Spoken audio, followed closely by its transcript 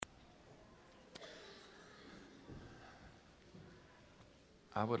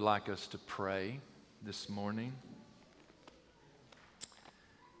I would like us to pray this morning.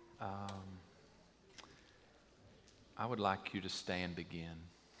 I would like you to stand again.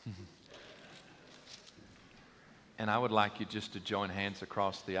 And I would like you just to join hands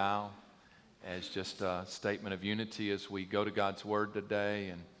across the aisle as just a statement of unity as we go to God's Word today.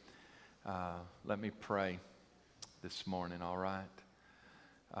 And let me pray this morning, all right?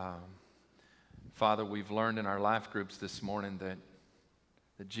 Father, we've learned in our life groups this morning that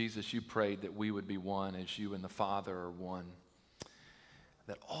Jesus, you prayed that we would be one as you and the Father are one,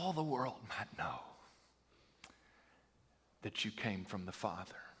 that all the world might know that you came from the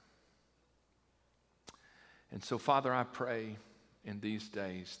Father. And so, Father, I pray in these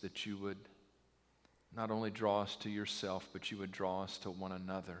days that you would not only draw us to yourself, but you would draw us to one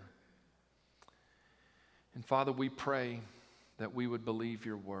another. And Father, we pray that we would believe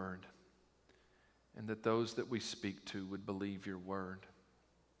your word and that those that we speak to would believe your word.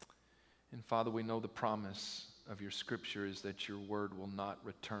 And Father, we know the promise of your scripture is that your word will not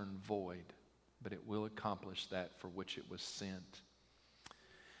return void, but it will accomplish that for which it was sent.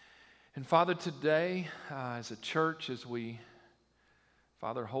 And Father, today, as a church, as we,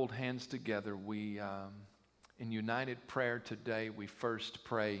 Father, hold hands together, we, in united prayer today, we first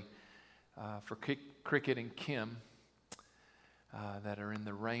pray for Cricket and Kim that are in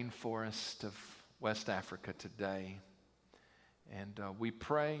the rainforest of West Africa today. And we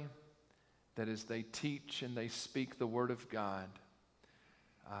pray that as they teach and they speak the word of God,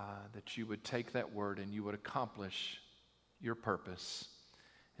 that you would take that word and you would accomplish your purpose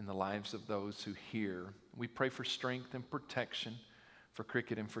in the lives of those who hear. We pray for strength and protection for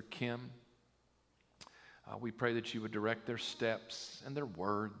Cricket and for Kim. We pray that you would direct their steps and their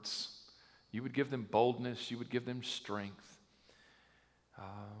words. You would give them boldness. You would give them strength.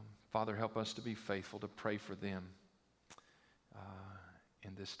 Father, help us to be faithful to pray for them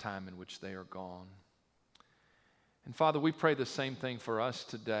in this time in which they are gone. And Father, we pray the same thing for us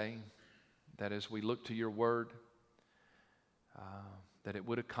today, that as we look to your word, that it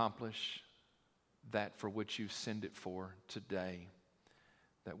would accomplish that for which you send it for today,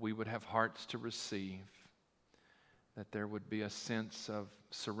 that we would have hearts to receive, that there would be a sense of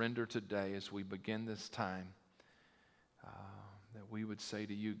surrender today as we begin this time, that we would say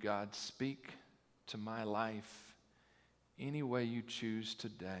to you, God, speak to my life any way you choose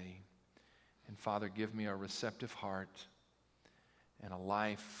today. And Father, give me a receptive heart and a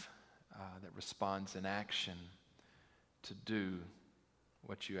life that responds in action to do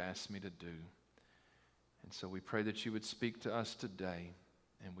what you asked me to do. And so we pray that you would speak to us today,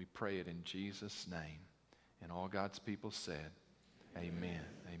 and we pray it in Jesus' name. And all God's people said, amen,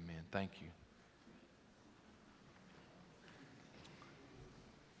 amen. Thank you.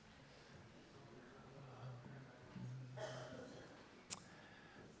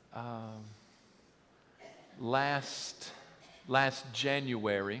 Last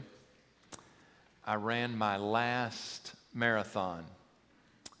January, I ran my last marathon.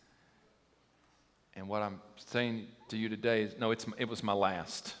 And what I'm saying to you today is, no, it was my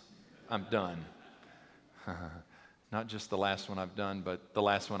last. I'm done. Not just the last one I've done, but the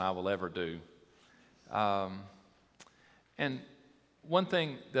last one I will ever do. And one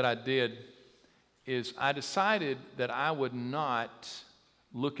thing that I did is I decided that I would not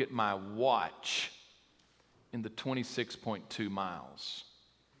look at my watch in the 26.2 miles.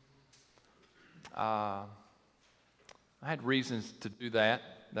 I had reasons to do that.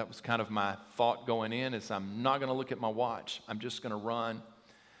 That was kind of my thought going in, is I'm not going to look at my watch. I'm just going to run,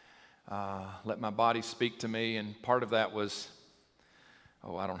 let my body speak to me. And part of that was,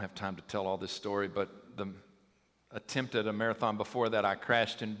 I don't have time to tell all this story, but the attempt at a marathon before that, I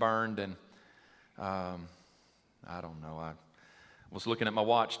crashed and burned, and I don't know, I was looking at my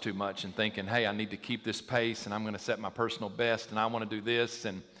watch too much and thinking, hey, I need to keep this pace, and I'm going to set my personal best, and I want to do this.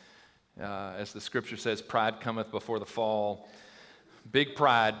 And as the scripture says, pride cometh before the fall. Big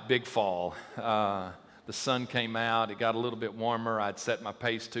pride, big fall. The sun came out. It got a little bit warmer. I'd set my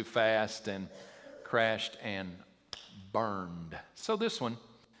pace too fast and crashed and burned. So this one,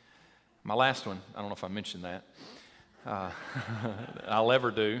 my last one, I don't know if I mentioned that. I'll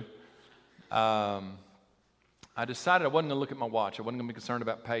ever do. I decided I wasn't going to look at my watch. I wasn't going to be concerned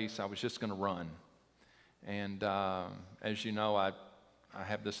about pace. I was just going to run. And as you know, I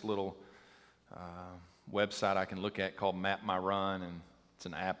have this little website I can look at called Map My Run, and it's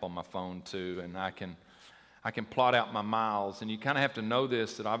an app on my phone too. And I can plot out my miles. And you kind of have to know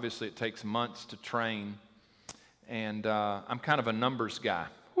this, that obviously it takes months to train. And I'm kind of a numbers guy.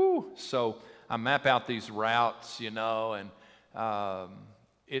 So I map out these routes, and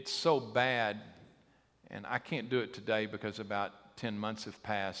it's so bad. And I can't do it today because about 10 months have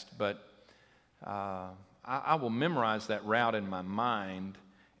passed, but I will memorize that route in my mind,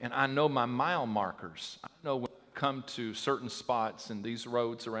 and I know my mile markers. I know when I come to certain spots in these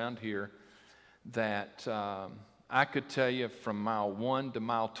roads around here that I could tell you from mile 1 to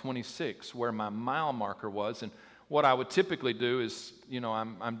mile 26 where my mile marker was. And what I would typically do is,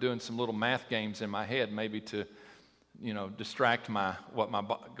 I'm doing some little math games in my head, maybe to, distract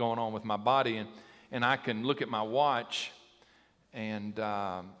going on with my body, and I can look at my watch, and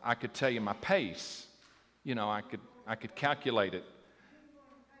I could tell you my pace. I could calculate it.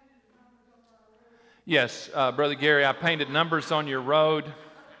 Yes, Brother Gary, I painted numbers on your road.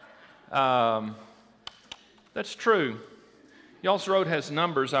 That's true. Y'all's road has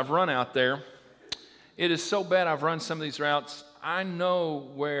numbers. I've run out there. It is so bad I've run some of these routes. I know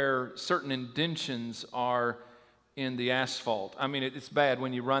where certain indentions are in the asphalt. I mean, it's bad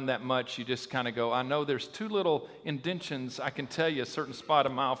when you run that much. You just kind of go, I know there's 2 little indentions. I can tell you a certain spot a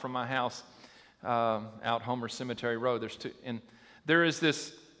mile from my house out Homer Cemetery Road. There's 2. And there is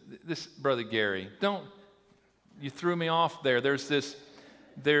this Brother Gary, you threw me off there.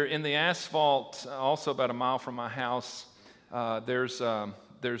 There in the asphalt, also about a mile from my house, there's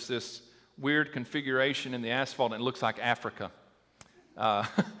this weird configuration in the asphalt, and it looks like Africa.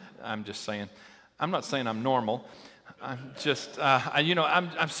 I'm just saying. I'm not saying I'm normal. I'm just,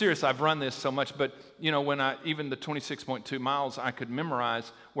 I'm serious. I've run this so much, but when even the 26.2 miles, I could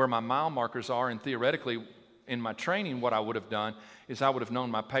memorize where my mile markers are, and theoretically, in my training, what I would have done is I would have known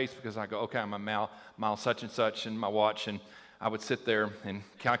my pace, because I go, okay, I'm a mile such and such in my watch, and I would sit there and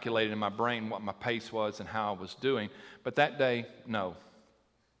calculate in my brain what my pace was and how I was doing. But that day, no.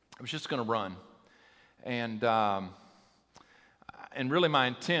 I was just going to run. And really my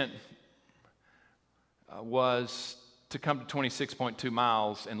intent was to come to 26.2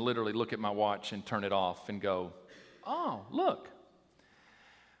 miles and literally look at my watch and turn it off and go, oh, look.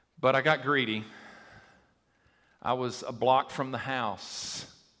 But I got greedy. I was a block from the house.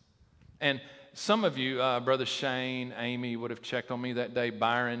 And some of you, Brother Shane, Amy, would have checked on me that day.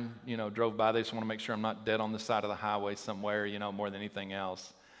 Byron, drove by. They just want to make sure I'm not dead on the side of the highway somewhere, more than anything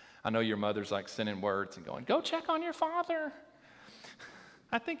else. I know your mother's like sending words and going, go check on your father.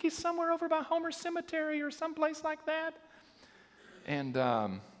 I think he's somewhere over by Homer Cemetery or someplace like that. And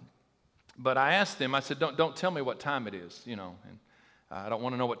but I asked them, I said, don't tell me what time it is, and I don't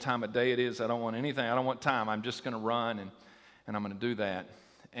want to know what time of day it is. I don't want anything. I don't want time. I'm just going to run, and I'm going to do that.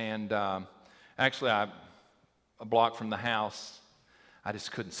 And actually, a block from the house, I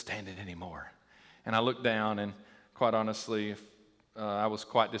just couldn't stand it anymore. And I looked down, and quite honestly, I was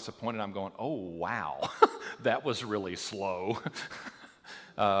quite disappointed. I'm going, oh, wow, that was really slow.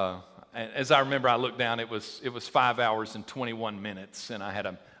 As I remember, I looked down, it was 5 hours and 21 minutes, and I had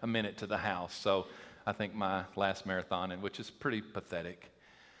a minute to the house. So I think my last marathon, which is pretty pathetic.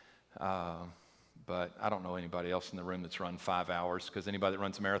 But I don't know anybody else in the room that's run 5 hours, because anybody that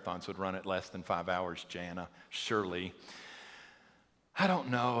runs marathons would run it less than 5 hours, Jana, surely. I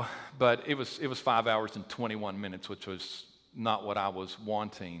don't know, but it was 5 hours and 21 minutes, which was not what I was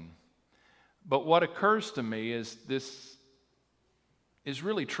wanting. But what occurs to me is this is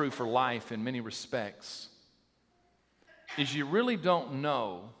really true for life in many respects, is you really don't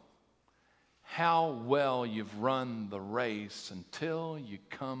know how well you've run the race until you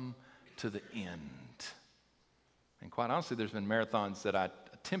come to the end. And quite honestly, there's been marathons that I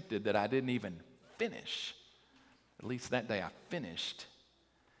attempted that I didn't even finish. At least that day I finished.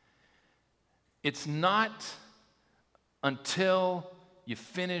 It's not until you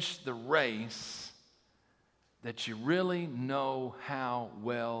finish the race that you really know how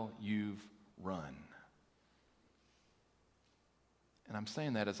well you've run. And I'm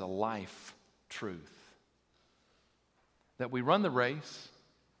saying that as a life truth. That we run the race,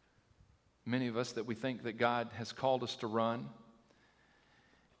 many of us that we think that God has called us to run.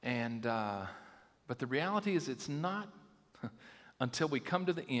 And but the reality is it's not until we come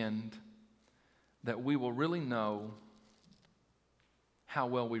to the end that we will really know how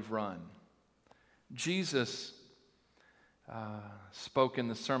well we've run. Jesus spoke in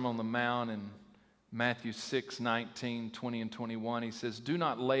the Sermon on the Mount in Matthew 6:19, 20, and 21. He says, do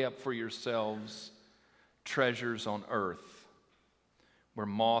not lay up for yourselves treasures on earth, where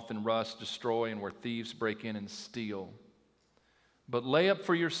moth and rust destroy and where thieves break in and steal. But lay up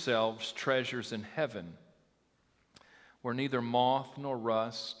for yourselves treasures in heaven, where neither moth nor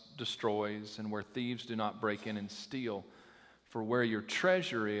rust destroys and where thieves do not break in and steal. For where your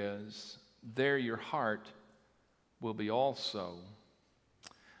treasure is, there your heart will be also.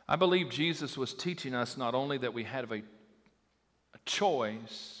 I believe Jesus was teaching us not only that we have a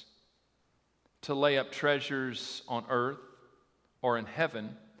choice to lay up treasures on earth or in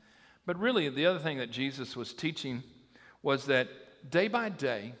heaven. But really, the other thing that Jesus was teaching was that day by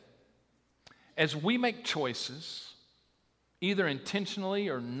day, as we make choices, either intentionally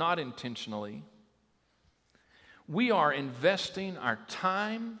or not intentionally, we are investing our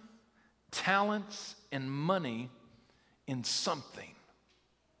time, talents, and money in something.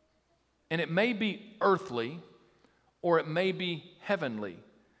 And it may be earthly or it may be heavenly.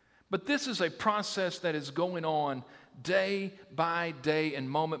 But this is a process that is going on day by day and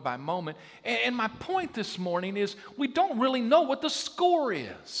moment by moment. And my point this morning is we don't really know what the score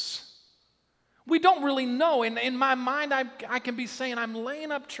is. We don't really know. And in my mind, I can be saying I'm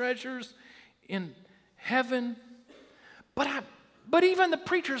laying up treasures in heaven. But even the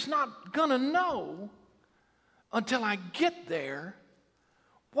preacher's not going to know until I get there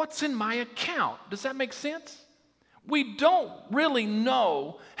what's in my account. Does that make sense? We don't really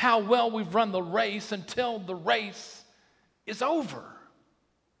know how well we've run the race until the race is over.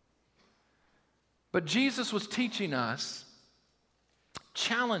 But Jesus was teaching us,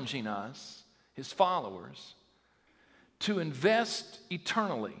 challenging us, his followers, to invest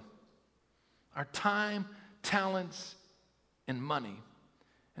eternally our time, talents, and money.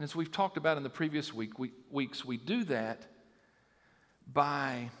 And as we've talked about in the previous weeks, we do that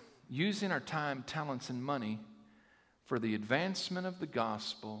by using our time, talents, and money for the advancement of the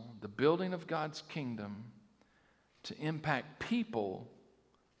gospel, the building of God's kingdom, to impact people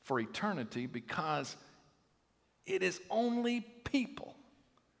for eternity, because it is only people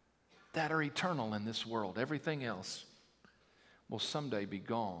that are eternal in this world. Everything else will someday be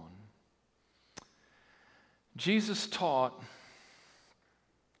gone. Jesus taught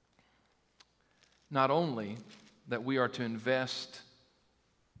not only that we are to invest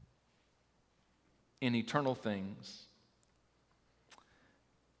in eternal things,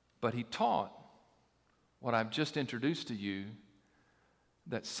 but he taught what I've just introduced to you,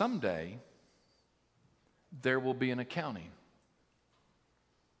 that someday there will be an accounting.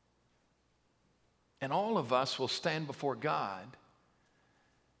 And all of us will stand before God,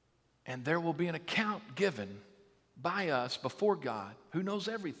 and there will be an account given by us before God, who knows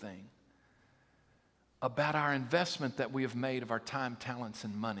everything, about our investment that we have made of our time, talents,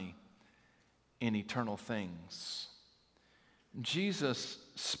 and money in eternal things. Jesus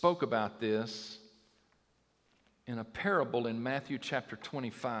spoke about this in a parable in Matthew chapter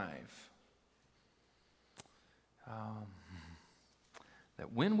 25.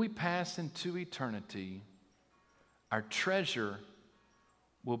 That when we pass into eternity, our treasure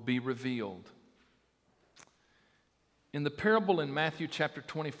will be revealed. In the parable in Matthew chapter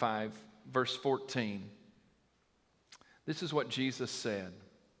 25, verse 14, this is what Jesus said.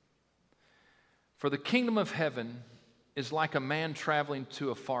 For the kingdom of heaven is like a man traveling to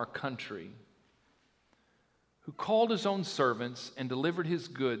a far country, who called his own servants and delivered his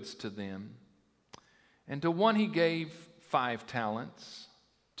goods to them. And to one he gave 5 talents,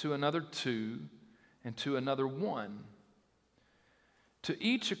 to another 2, and to another 1, to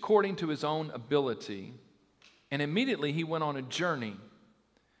each according to his own ability. And immediately he went on a journey.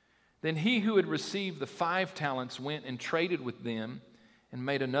 Then he who had received the 5 talents went and traded with them and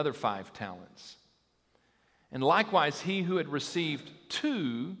made another 5 talents. And likewise he who had received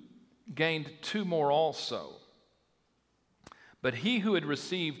 2 gained 2 more also. But he who had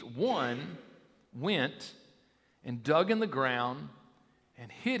received 1 went and dug in the ground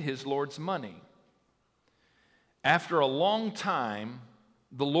and hid his Lord's money. After a long time,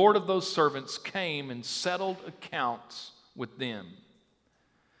 the Lord of those servants came and settled accounts with them.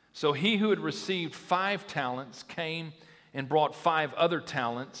 So he who had received 5 talents came and brought 5 other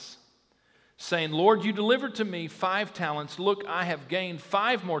talents, saying, Lord, you delivered to me 5 talents. Look, I have gained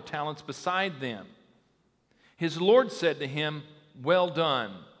 5 more talents beside them. His Lord said to him, well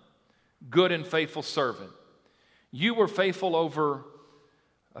done, good and faithful servant. You were faithful over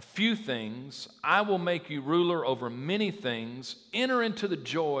a few things. I will make you ruler over many things. Enter into the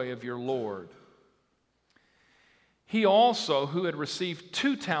joy of your Lord. He also, who had received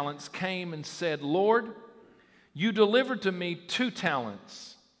 2 talents, came and said, Lord, you delivered to me 2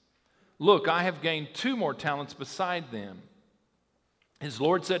 talents. Look, I have gained 2 more talents beside them. His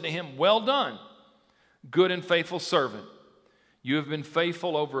Lord said to him, well done, good and faithful servant. You have been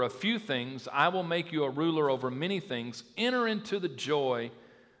faithful over a few things. I will make you a ruler over many things. Enter into the joy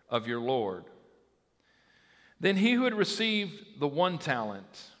of your Lord. Then he who had received the 1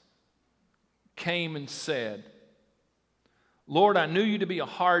 talent came and said, Lord, I knew you to be a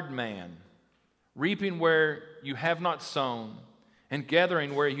hard man, reaping where you have not sown, and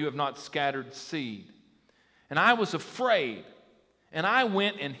gathering where you have not scattered seed. And I was afraid, and I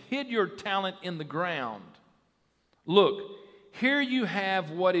went and hid your talent in the ground. Look, here you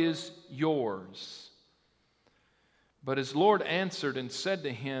have what is yours." But his Lord answered and said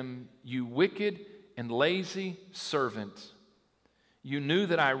to him, "You wicked and lazy servant, you knew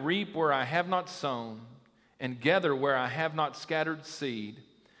that I reap where I have not sown, and gather where I have not scattered seed.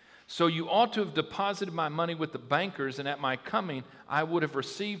 So you ought to have deposited my money with the bankers, and at my coming I would have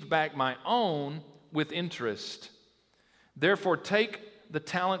received back my own with interest. Therefore take the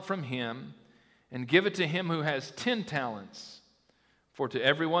talent from him and give it to him who has 10 talents. For to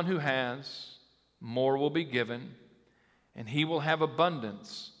everyone who has, more will be given, and he will have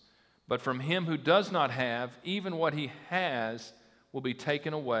abundance. But from him who does not have, even what he has will be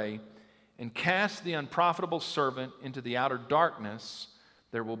taken away. And cast the unprofitable servant into the outer darkness.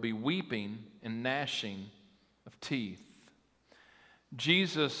 There will be weeping and gnashing of teeth."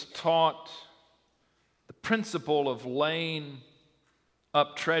 Jesus taught the principle of laying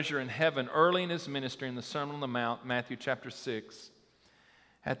up treasure in heaven early in his ministry in the Sermon on the Mount, Matthew chapter 6.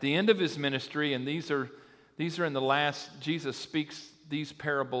 At the end of his ministry, and these are in the last, Jesus speaks these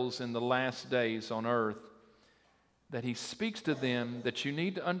parables in the last days on earth, that he speaks to them that you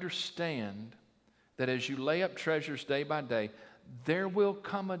need to understand that as you lay up treasures day by day, there will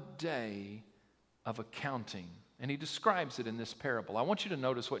come a day of accounting. And he describes it in this parable. I want you to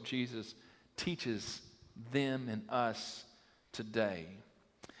notice what Jesus teaches them and us today.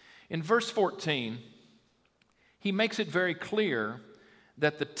 In verse 14, he makes it very clear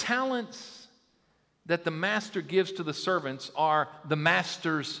that the talents that the master gives to the servants are the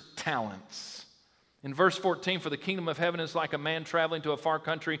master's talents. In verse 14, "For the kingdom of heaven is like a man traveling to a far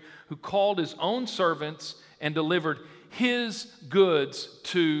country who called his own servants and delivered his goods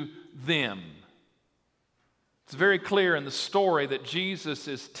to them." It's very clear in the story that Jesus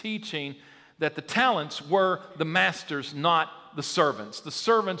is teaching that the talents were the master's, not the servants. The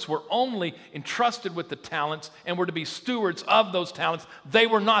servants were only entrusted with the talents and were to be stewards of those talents. They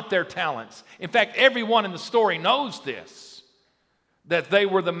were not their talents. In fact, everyone in the story knows this, that they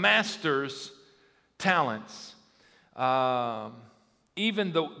were the master's talents.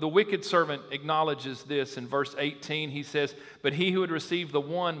 Even the wicked servant acknowledges this in verse 18. He says, "But he who had received the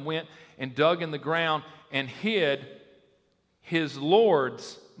one went and dug in the ground and hid his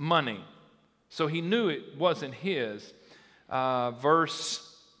Lord's money." So he knew it wasn't his.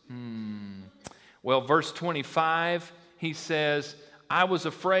 Verse 25, he says, "I was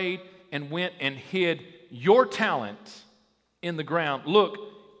afraid and went and hid your talent in the ground. Look,"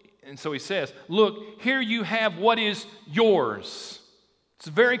 and so he says, "Look, here you have what is yours." It's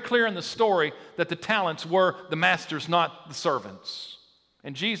very clear in the story that the talents were the master's, not the servants.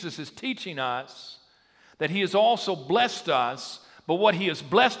 And Jesus is teaching us that he has also blessed us, but what he has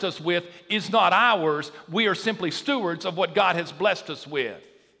blessed us with is not ours. We are simply stewards of what God has blessed us with.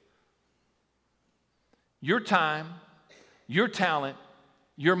 Your time, your talent,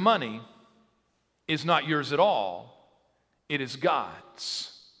 your money is not yours at all. It is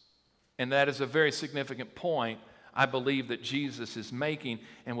God's. And that is a very significant point, I believe, that Jesus is making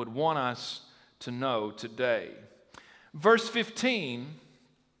and would want us to know today. Verse 15,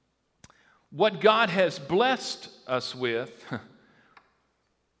 what God has blessed us with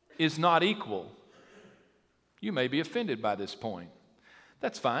is not equal. You may be offended by this point.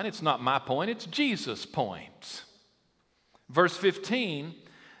 That's fine. It's not my point. It's Jesus' point. Verse 15,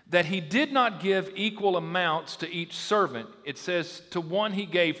 that he did not give equal amounts to each servant. It says, to one he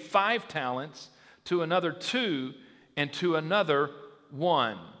gave 5 talents, to another 2, and to another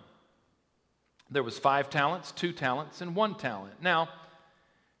 1. There was 5 talents, 2 talents, and 1 talent. Now,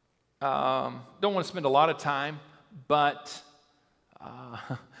 don't want to spend a lot of time, but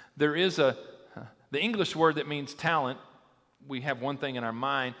there is the English word that means talent. We have one thing in our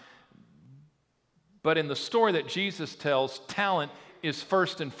mind, but in the story that Jesus tells, talent is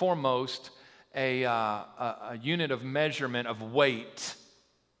first and foremost a unit of measurement of weight.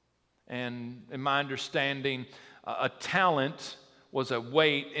 And in my understanding, a talent was a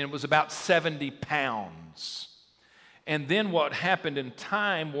weight, and it was about 70 pounds. And then what happened in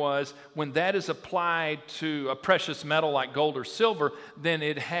time was when that is applied to a precious metal like gold or silver, then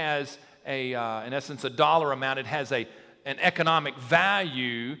it has in essence, a dollar amount. It has an economic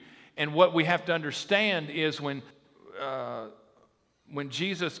value. And what we have to understand is when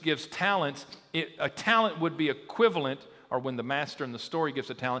Jesus gives talents, a talent would be equivalent, or when the master in the story gives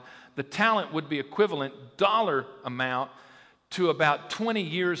a talent, the talent would be equivalent dollar amount to about 20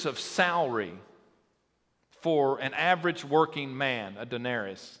 years of salary for an average working man, a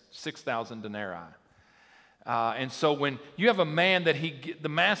denarius, 6,000 denarii. And so when you have a man that the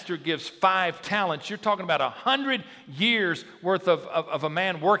master gives 5 talents, you're talking about 100 years worth of a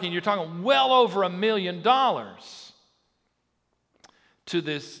man working. You're talking well over $1 million. to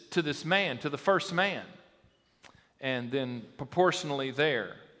this man, to the first man, and then proportionally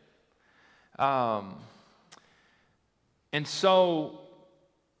there. And so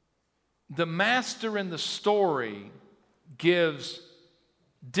the master in the story gives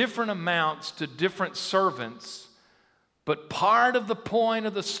different amounts to different servants, but part of the point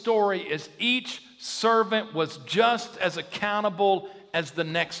of the story is each servant was just as accountable as the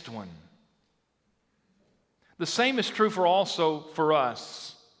next one. The same is true for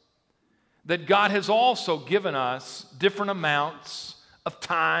us, that God has also given us different amounts of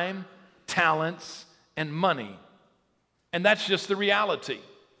time, talents, and money. And that's just the reality,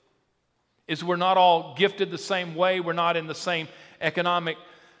 is we're not all gifted the same way. We're not in the same economic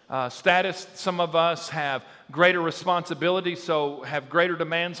status. Some of us have greater responsibility, so have greater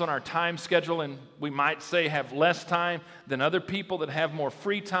demands on our time schedule, and we might say have less time than other people that have more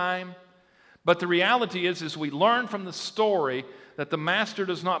free time. But the reality is we learn from the story that the master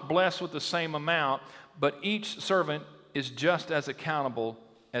does not bless with the same amount, but each servant is just as accountable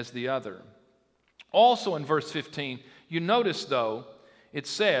as the other. Also in verse 15, you notice though, it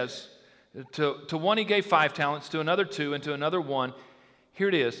says, to one he gave 5 talents, to another 2, and to another 1. Here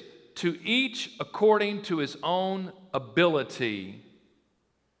it is, to each according to his own ability.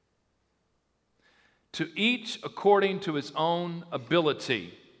 To each according to his own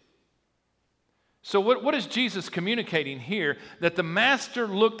ability. So what is Jesus communicating here? That the master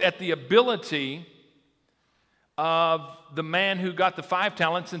looked at the ability of the man who got the 5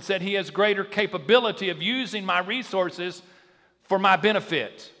 talents and said he has greater capability of using my resources for my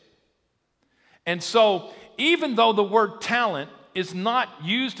benefit. And so even though the word talent is not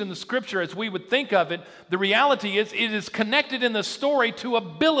used in the scripture as we would think of it, the reality is it is connected in the story to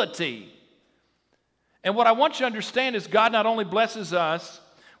ability. And what I want you to understand is God not only blesses us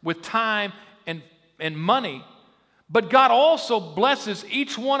with time and money, but God also blesses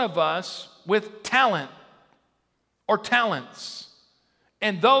each one of us with talent or talents.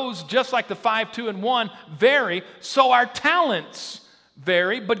 And those, just like the 5, 2, and 1, vary, so our talents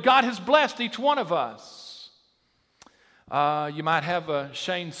vary, but God has blessed each one of us. You might have a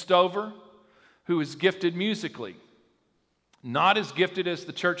Shane Stover who is gifted musically. Not as gifted as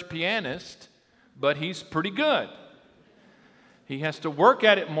the church pianist, but he's pretty good. He has to work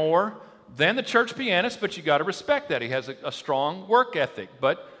at it more than the church pianist, but you got to respect that. He has a strong work ethic.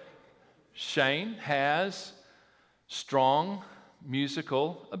 But Shane has strong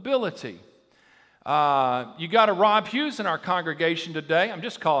musical ability. You got a Rob Hughes in our congregation today. I'm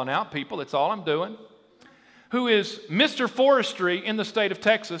just calling out people. That's all I'm doing. Who is Mr. Forestry in the state of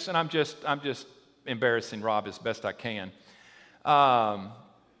Texas, and I'm just embarrassing Rob as best I can.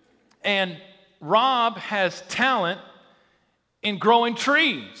 And Rob has talent in growing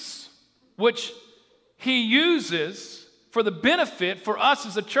trees, which he uses for the benefit for us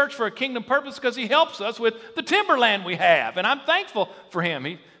as a church for a kingdom purpose, because he helps us with the timberland we have. And I'm thankful for him.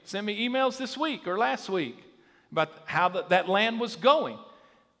 He sent me emails this week or last week about how that land was going.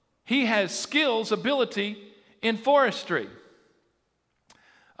 He has skills, ability in forestry.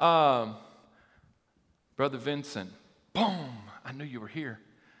 Brother Vincent, boom, I knew you were here.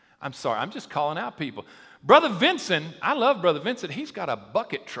 I'm sorry, I'm just calling out people. Brother Vincent, I love Brother Vincent. He's got a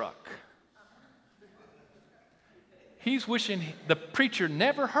bucket truck. He's wishing the preacher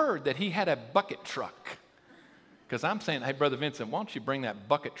never heard that he had a bucket truck. Because I'm saying, hey, Brother Vincent, why don't you bring that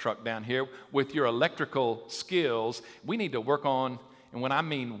bucket truck down here with your electrical skills? We need to work on, and when I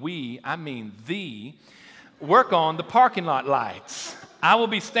mean we, I mean work on the parking lot lights. I will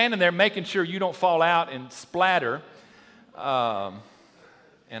be standing there making sure you don't fall out and splatter.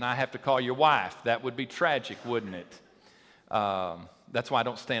 And I have to call your wife. That would be tragic, wouldn't it? That's why I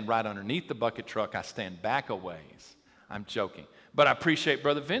don't stand right underneath the bucket truck. I stand back a ways. I'm joking. But I appreciate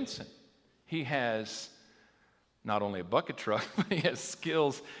Brother Vincent. He has not only a bucket truck, but he has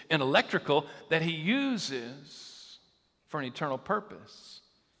skills in electrical that he uses for an eternal purpose.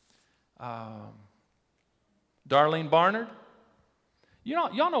 Darlene Barnard.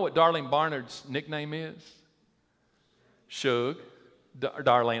 Y'all know what Darlene Barnard's nickname is? Shug.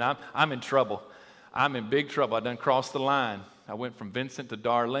 Darlene, I'm in trouble. I'm in big trouble. I done crossed the line. I went from Vincent to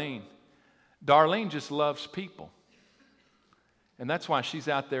Darlene. Darlene just loves people. And that's why she's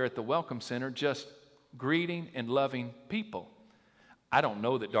out there at the Welcome Center just greeting and loving people. I don't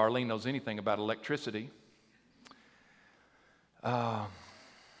know that Darlene knows anything about electricity. Not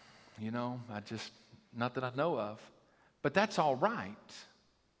that I know of. But that's all right,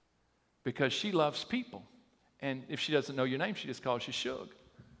 because she loves people. And if she doesn't know your name, she just calls you Shug.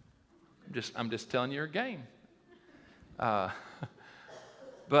 I'm just telling you her game. I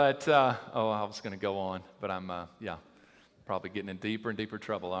was going to go on, but I'm Probably getting in deeper and deeper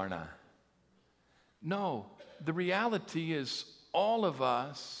trouble, aren't I? No, the reality is all of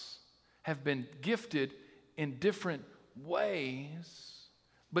us have been gifted in different ways,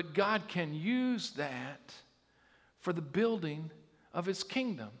 but God can use that for the building of His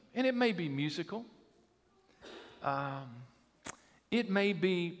kingdom. And it may be musical. It may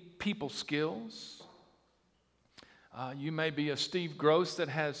be people skills. You may be a Steve Gross that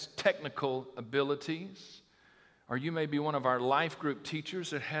has technical abilities. Or you may be one of our life group teachers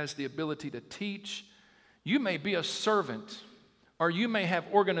that has the ability to teach. You may be a servant. Or you may have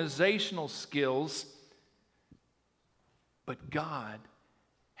organizational skills. But God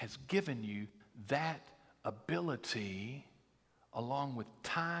has given you that ability along with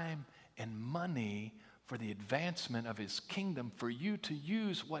time and money for the advancement of His kingdom, for you to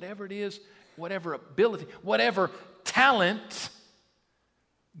use whatever it is, whatever ability, whatever talent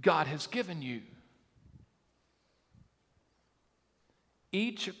God has given you.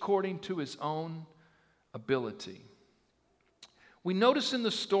 Each according to his own ability. We notice in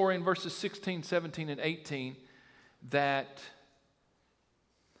the story in verses 16, 17, and 18 that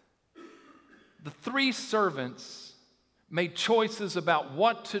the three servants made choices about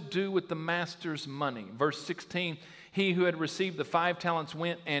what to do with the master's money. Verse 16, he who had received the 5 talents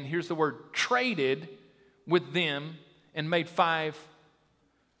went and, here's the word, traded with them and made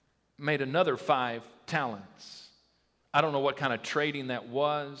another 5 talents. I don't know what kind of trading that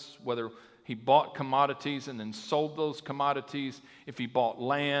was, whether he bought commodities and then sold those commodities, if he bought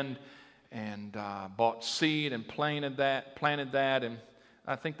land and bought seed and planted that, and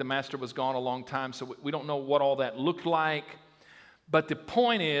I think the master was gone a long time, so we don't know what all that looked like. But the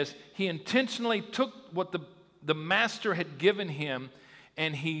point is, he intentionally took what the master had given him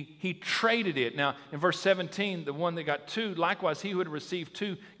and he traded it. Now, in verse 17, the one that got 2, likewise, he who had received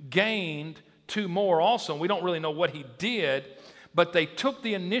 2 gained 2 more also. And we don't really know what he did, but they took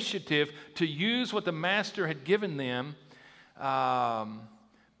the initiative to use what the master had given them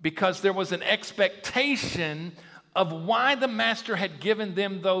because there was an expectation of why the master had given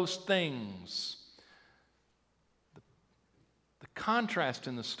them those things. The contrast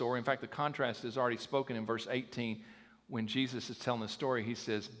in the story, in fact, the contrast is already spoken in verse 18 when Jesus is telling the story. He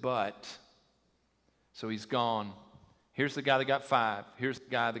says, but, so he's gone. Here's the guy that got 5. Here's the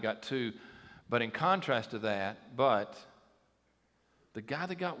guy that got 2. But in contrast to that, but the guy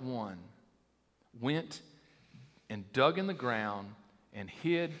that got 1 went and dug in the ground and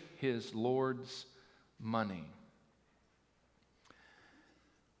hid his Lord's money.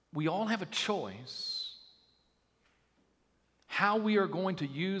 We all have a choice how we are going to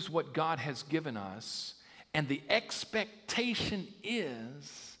use what God has given us, and the expectation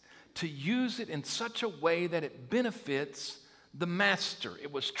is to use it in such a way that it benefits the master. It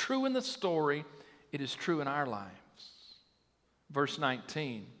was true in the story, it is true in our lives. Verse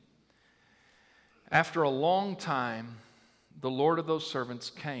 19, after a long time, the Lord of those servants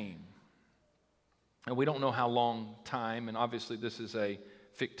came. And we don't know how long time, and obviously this is a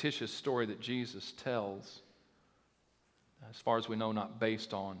fictitious story that Jesus tells. As far as we know, not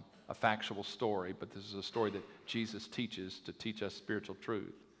based on a factual story, but this is a story that Jesus teaches to teach us spiritual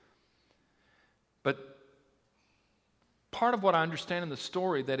truth. But part of what I understand in the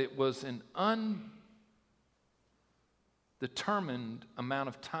story, that it was an undetermined amount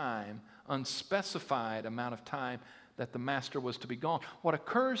of time, unspecified amount of time that the master was to be gone. What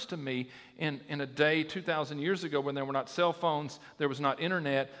occurs to me in a day 2,000 years ago when there were not cell phones, there was not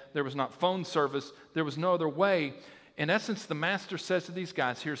internet, there was not phone service, there was no other way. In essence, the master says to these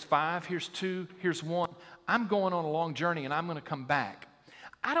guys, here's 5, here's 2, here's 1. I'm going on a long journey and I'm going to come back.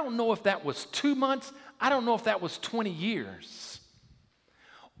 I don't know if that was 2 months. I don't know if that was 20 years.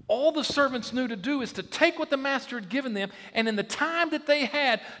 All the servants knew to do is to take what the master had given them, and in the time that they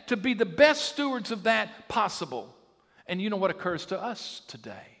had, to be the best stewards of that possible. And you know what occurs to us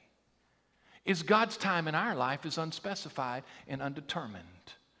today is God's time in our life is unspecified and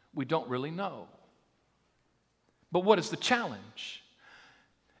undetermined. We don't really know. But what is the challenge?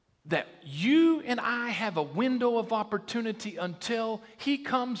 That you and I have a window of opportunity until He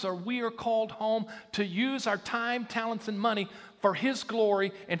comes or we are called home to use our time, talents, and money for His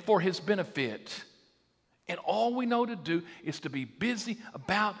glory and for His benefit. And all we know to do is to be busy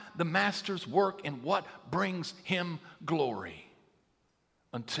about the Master's work and what brings Him glory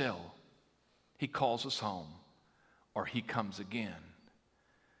until He calls us home or He comes again.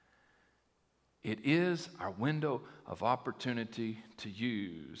 It is our window of opportunity to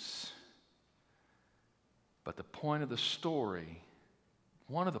use. But the point of the story,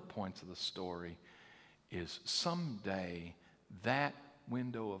 one of the points of the story, is someday that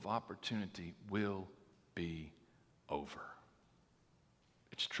window of opportunity will be over.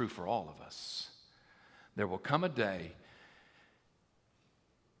 It's true for all of us. There will come a day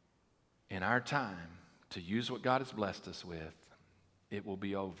in our time to use what God has blessed us with. It will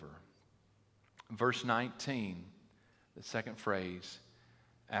be over. Verse 19, the second phrase,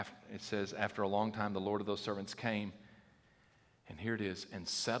 it says, after a long time, the Lord of those servants came, and here it is, and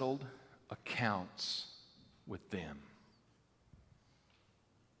settled accounts with them.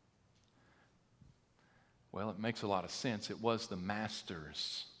 Well, it makes a lot of sense. It was the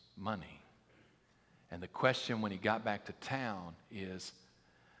master's money. And the question when he got back to town is,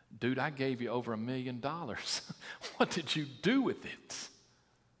 dude, I gave you over $1 million. What did you do with it?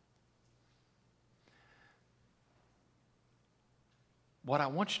 What I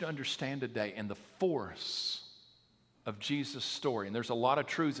want you to understand today, and the force of Jesus' story, and there's a lot of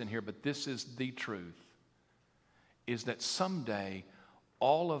truths in here, but this is the truth, is that someday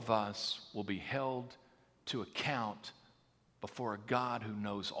all of us will be held to account before a God who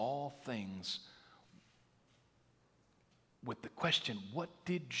knows all things with the question, what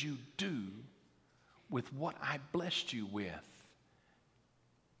did you do with what I blessed you with?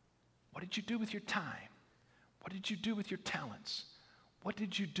 What did you do with your time? What did you do with your talents? What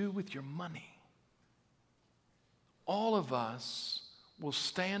did you do with your money? All of us will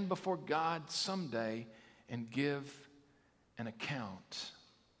stand before God someday and give an account.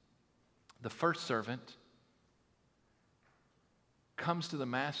 The first servant comes to the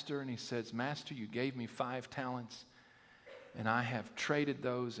master and he says, Master, you gave me 5 talents and I have traded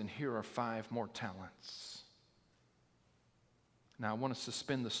those, and here are 5 more talents. Now I want to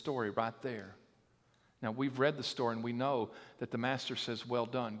suspend the story right there. Now we've read the story and we know that the master says, well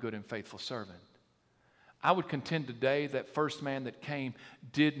done, good and faithful servant. I would contend today that first man that came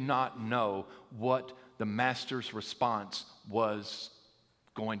did not know what the master's response was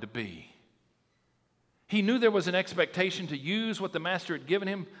going to be. He knew there was an expectation to use what the master had given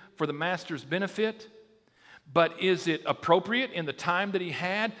him for the master's benefit, but is it appropriate in the time that he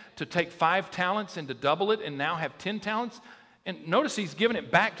had to take 5 talents and to double it and now have 10 talents? And notice he's giving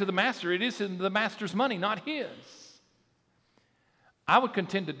it back to the master. It is the master's money, not his. I would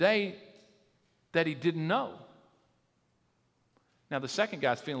contend today that he didn't know. Now, the second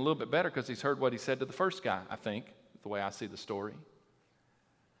guy's feeling a little bit better because he's heard what he said to the first guy, I think, the way I see the story.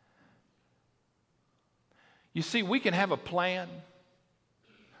 You see, we can have a plan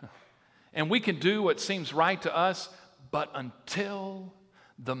and we can do what seems right to us, but until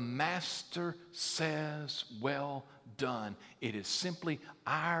the master says, well done, it is simply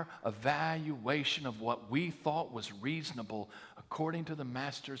our evaluation of what we thought was reasonable according to the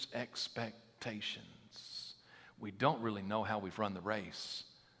master's expectations. We don't really know how we've run the race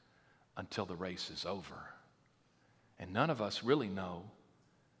until the race is over. And none of us really know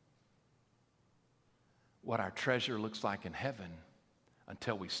what our treasure looks like in heaven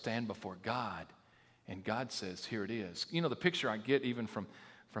until we stand before God and God says, here it is. You know, the picture I get even from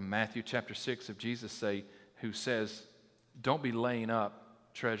Matthew chapter 6 of Jesus who says, don't be laying up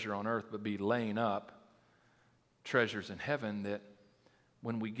treasure on earth, but be laying up treasures in heaven, that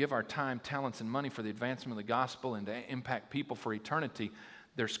when we give our time, talents, and money for the advancement of the gospel and to impact people for eternity,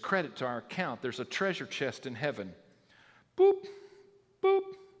 there's credit to our account. There's a treasure chest in heaven. Boop, boop,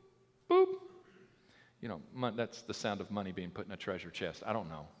 boop. You know, that's the sound of money being put in a treasure chest. I don't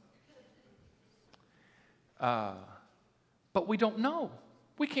know. But we don't know.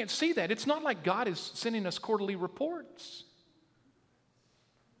 We can't see that. It's not like God is sending us quarterly reports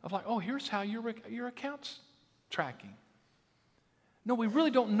of like, oh, here's how your account's tracking. No, we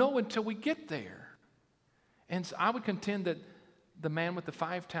really don't know until we get there. And so I would contend that the man with the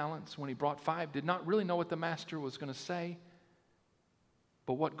 5 talents, when he brought 5, did not really know what the master was going to say.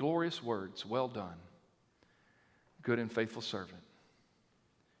 But what glorious words, well done, good and faithful servant.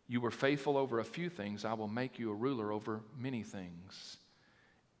 You were faithful over a few things, I will make you a ruler over many things.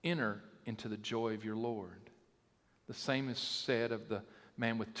 Enter into the joy of your Lord. The same is said of the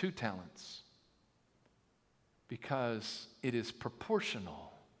man with 2 talents. Because it is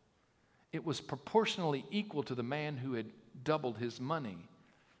proportional. It was proportionally equal to the man who had doubled his money.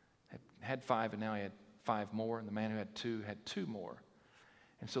 Had 5 and now he had 5 more, and the man who had 2 had 2 more.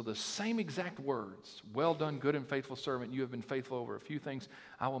 And so the same exact words, well done, good and faithful servant, you have been faithful over a few things,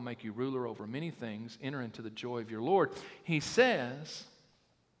 I will make you ruler over many things, enter into the joy of your Lord. He says,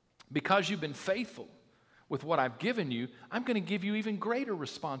 because you've been faithful with what I've given you, I'm going to give you even greater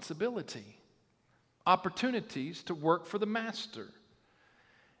responsibility, opportunities to work for the master.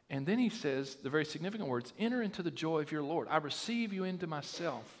 And then he says the very significant words, enter into the joy of your Lord. I receive you into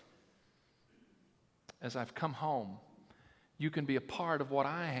myself as I've come home. You can be a part of what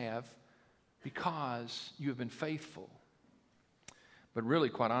I have because you have been faithful. But really,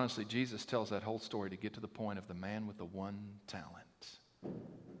 quite honestly, Jesus tells that whole story to get to the point of the man with the one talent.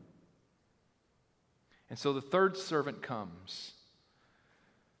 And so the third servant comes.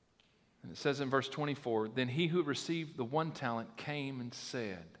 And it says in verse 24, "Then he who received the one talent came and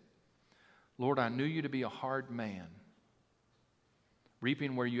said, 'Lord, I knew you to be a hard man,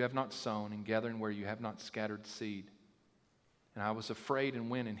 reaping where you have not sown and gathering where you have not scattered seed. And I was afraid and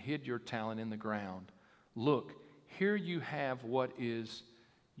went and hid your talent in the ground. Look, here you have what is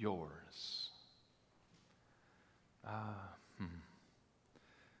yours.'"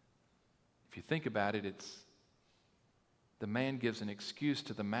 If you think about it, it's the man gives an excuse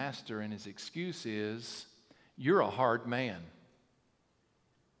to the master, and his excuse is, "You're a hard man.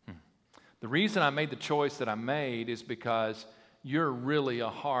 The reason I made the choice that I made is because you're really a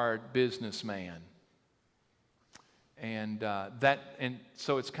hard businessman." And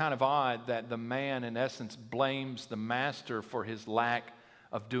so it's kind of odd that the man, in essence, blames the master for his lack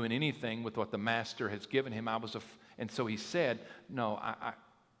of doing anything with what the master has given him. And so he said, "No,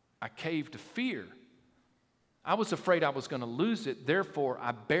 I caved to fear. I was afraid I was going to lose it, therefore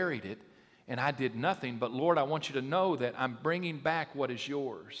I buried it, and I did nothing. But Lord, I want you to know that I'm bringing back what is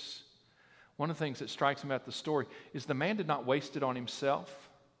yours." One of the things that strikes me about the story is the man did not waste it on himself.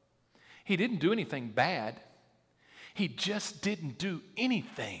 He didn't do anything bad. He just didn't do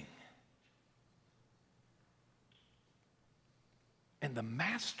anything. And the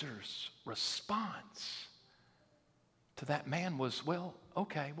master's response to that man was, "Well,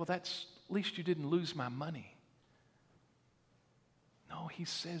 okay, at least you didn't lose my money." No, he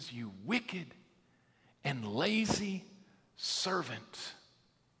says, "You wicked and lazy servant."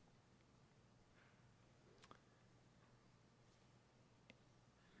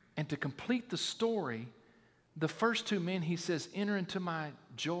 And to complete the story, the first two men, he says, "Enter into my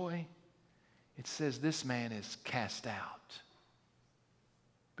joy." It says this man is cast out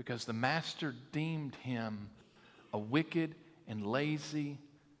because the master deemed him a wicked and lazy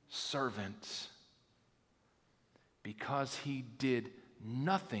servant because he did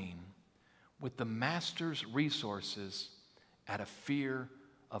nothing with the master's resources out of fear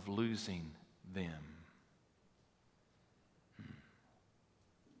of losing them.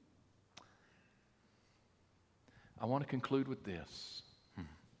 I want to conclude with this.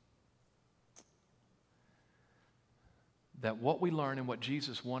 That what we learn and what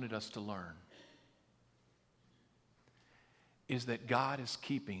Jesus wanted us to learn is that God is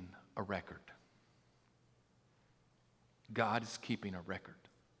keeping a record. God is keeping a record.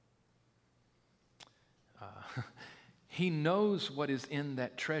 He knows what is in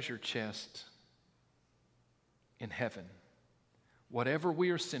that treasure chest in heaven. Whatever we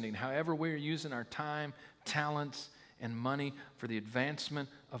are sending, however we are using our time, talents, and money for the advancement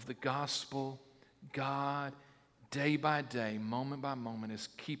of the gospel, God, day by day, moment by moment, is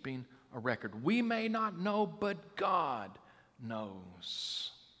keeping a record. We may not know, but God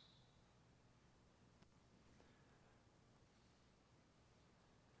knows.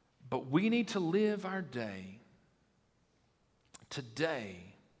 But we need to live our day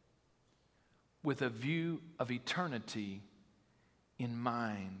today with a view of eternity in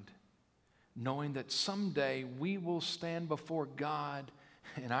mind, knowing that someday we will stand before God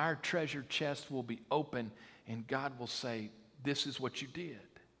and our treasure chest will be open and God will say, "This is what you did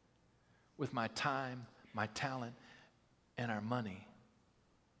with my time, my talent, and our money."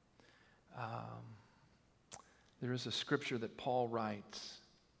 There is a scripture that Paul writes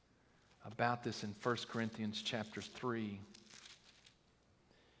about this in 1 Corinthians chapter 3.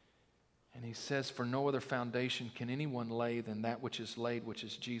 And he says, "For no other foundation can anyone lay than that which is laid, which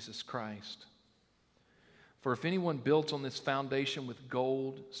is Jesus Christ. For if anyone builds on this foundation with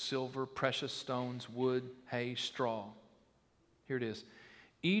gold, silver, precious stones, wood, hay, straw," here it is,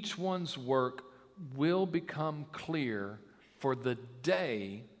 "each one's work will become clear, for the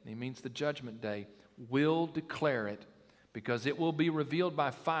day," he means the judgment day, "will declare it, because it will be revealed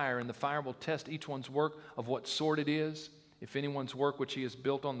by fire, and the fire will test each one's work of what sort it is. If anyone's work which he has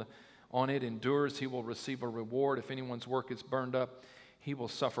built on it endures, he will receive a reward. If anyone's work is burned up, he will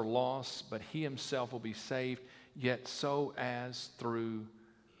suffer loss, but he himself will be saved, yet so as through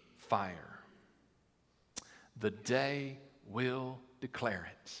fire. The day will declare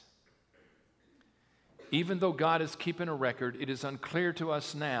it." Even though God is keeping a record, it is unclear to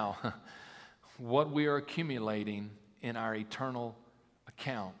us now what we are accumulating in our eternal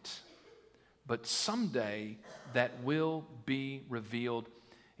account. But someday that will be revealed.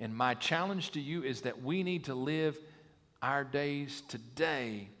 And my challenge to you is that we need to live our days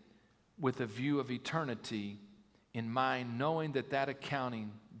today with a view of eternity in mind, knowing that that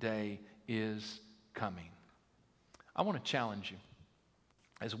accounting day is coming. I want to challenge you.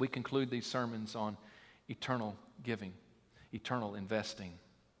 as we conclude these sermons on eternal giving, eternal investing,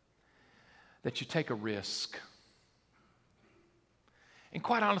 that you take a risk. And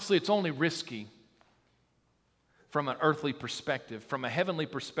quite honestly, it's only risky from an earthly perspective. From a heavenly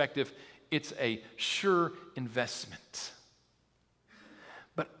perspective, it's a sure investment.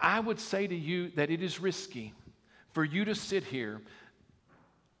 But I would say to you that it is risky for you to sit here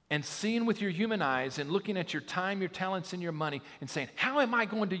and seeing with your human eyes and looking at your time, your talents, and your money and saying, how am I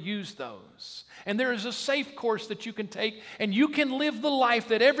going to use those? And there is a safe course that you can take, and you can live the life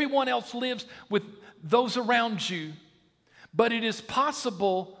that everyone else lives with those around you. But it is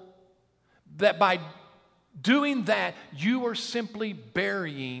possible that by doing that, you are simply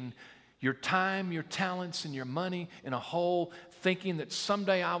burying your time, your talents, and your money in a hole, thinking that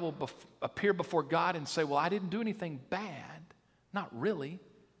someday I will appear before God and say, well, I didn't do anything bad. Not really.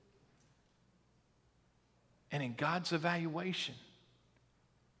 And in God's evaluation,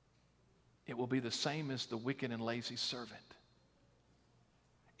 it will be the same as the wicked and lazy servant.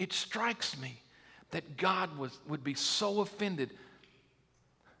 It strikes me that God would be so offended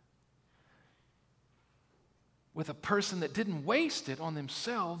with a person that didn't waste it on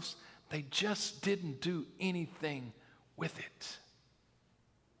themselves. They just didn't do anything with it.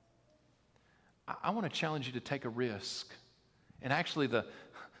 I want to challenge you to take a risk. And actually, the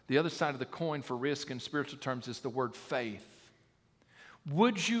other side of the coin for risk in spiritual terms is the word faith.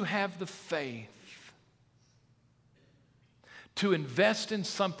 Would you have the faith to invest in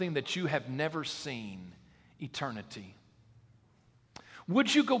something that you have never seen, eternity?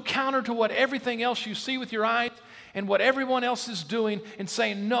 Would you go counter to what everything else you see with your eyes and what everyone else is doing and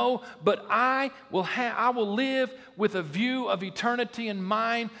say, no, but I will live with a view of eternity in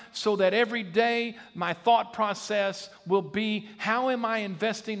mind, so that every day my thought process will be, how am I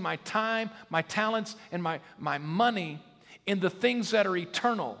investing my time, my talents, and my money in the things that are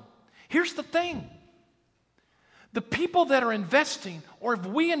eternal? Here's the thing. The people that are investing, or if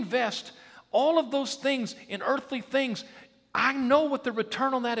we invest all of those things in earthly things, I know what the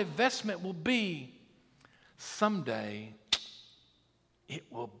return on that investment will be. Someday, it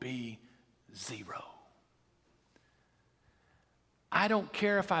will be zero. I don't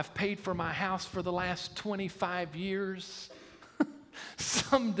care if I've paid for my house for the last 25 years.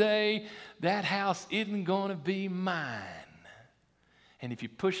 Someday, that house isn't going to be mine. And if you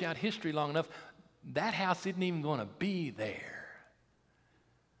push out history long enough, that house isn't even going to be there.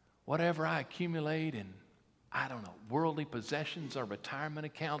 Whatever I accumulate in, I don't know, worldly possessions or retirement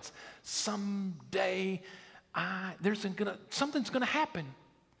accounts, someday something's going to happen.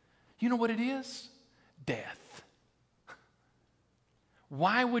 You know what it is? Death.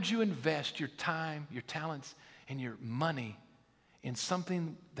 Why would you invest your time, your talents, and your money in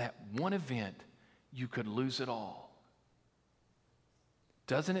something that one event you could lose it all?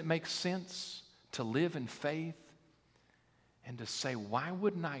 Doesn't it make sense to live in faith and to say, why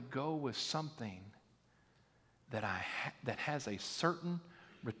wouldn't I go with something that that has a certain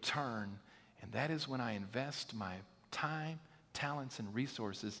return, and that is when I invest my time, talents, and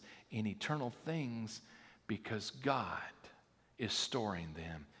resources in eternal things, because God is storing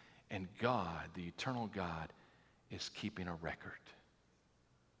them, and God, the eternal God, is keeping a record.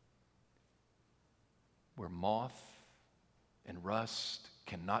 Where moth and rust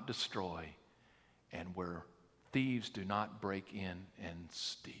cannot destroy, and where thieves do not break in and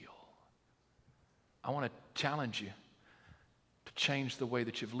steal. I want to challenge you to change the way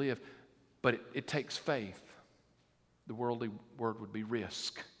that you've lived, but it takes faith. The worldly word would be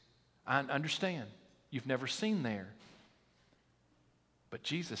risk. I understand. You've never seen there. But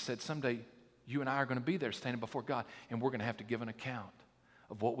Jesus said someday you and I are going to be there standing before God, and we're going to have to give an account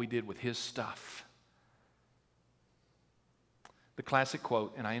of what we did with His stuff. The classic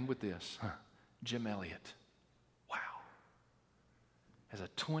quote, and I end with this, Jim Elliot. Wow. As a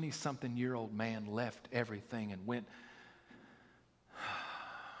 20-something-year-old man left everything and went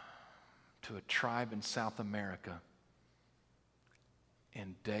to a tribe in South America,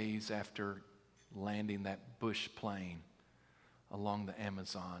 and days after landing that bush plane along the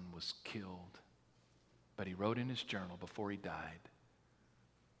Amazon was killed. But he wrote in his journal before he died,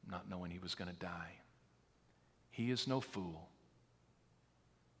 not knowing he was going to die, he is no fool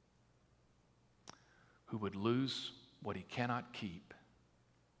who would lose what he cannot keep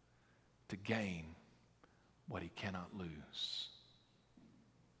to gain what he cannot lose.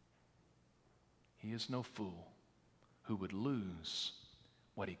 He is no fool who would lose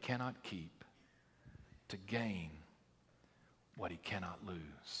what he cannot keep to gain what he cannot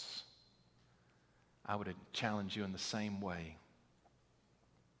lose. I would challenge you in the same way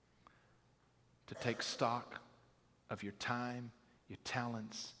to take stock of your time, your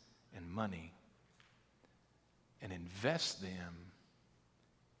talents and money and invest them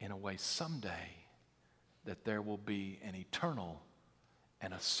in a way someday that there will be an eternal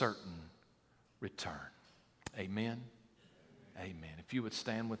and a certain return. Amen? Amen. If you would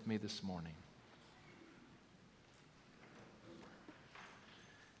stand with me this morning.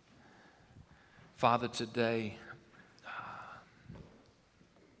 Father, today,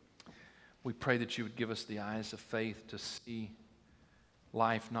 we pray that you would give us the eyes of faith to see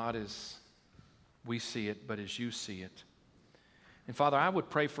life not as we see it, but as you see it. And Father, I would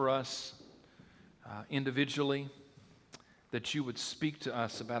pray for us individually that you would speak to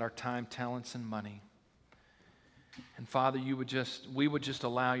us about our time, talents, and money. And Father, we would just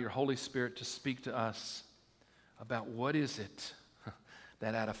allow your Holy Spirit to speak to us about what is it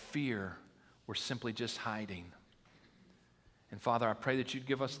that out of fear we're simply just hiding. And Father, I pray that you'd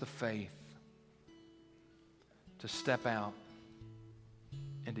give us the faith to step out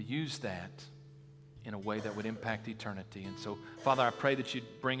and to use that in a way that would impact eternity. And so, Father, I pray that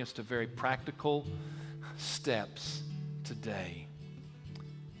you'd bring us to very practical steps today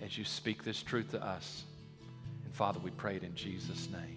as you speak this truth to us. And Father, we pray it in Jesus' name.